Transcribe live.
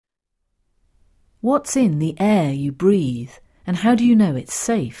What's in the air you breathe, and how do you know it's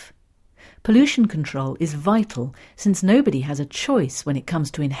safe? Pollution control is vital since nobody has a choice when it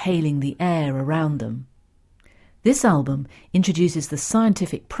comes to inhaling the air around them. This album introduces the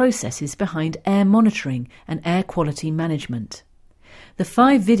scientific processes behind air monitoring and air quality management. The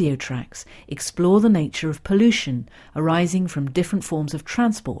 5 video tracks explore the nature of pollution arising from different forms of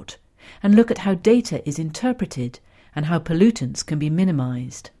transport and look at how data is interpreted and how pollutants can be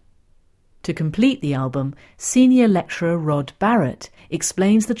minimised. To complete the album, senior lecturer Rod Barrett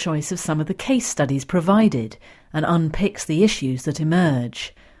explains the choice of some of the case studies provided and unpicks the issues that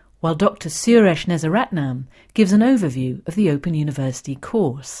emerge, while Dr. Suresh Nesaratnam gives an overview of the Open University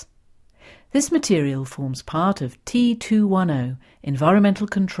course. This material forms part of T210, Environmental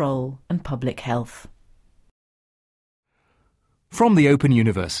Control and Public Health. From the Open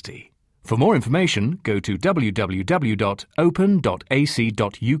University. For more information, go to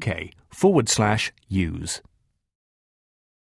www.open.ac.uk/use.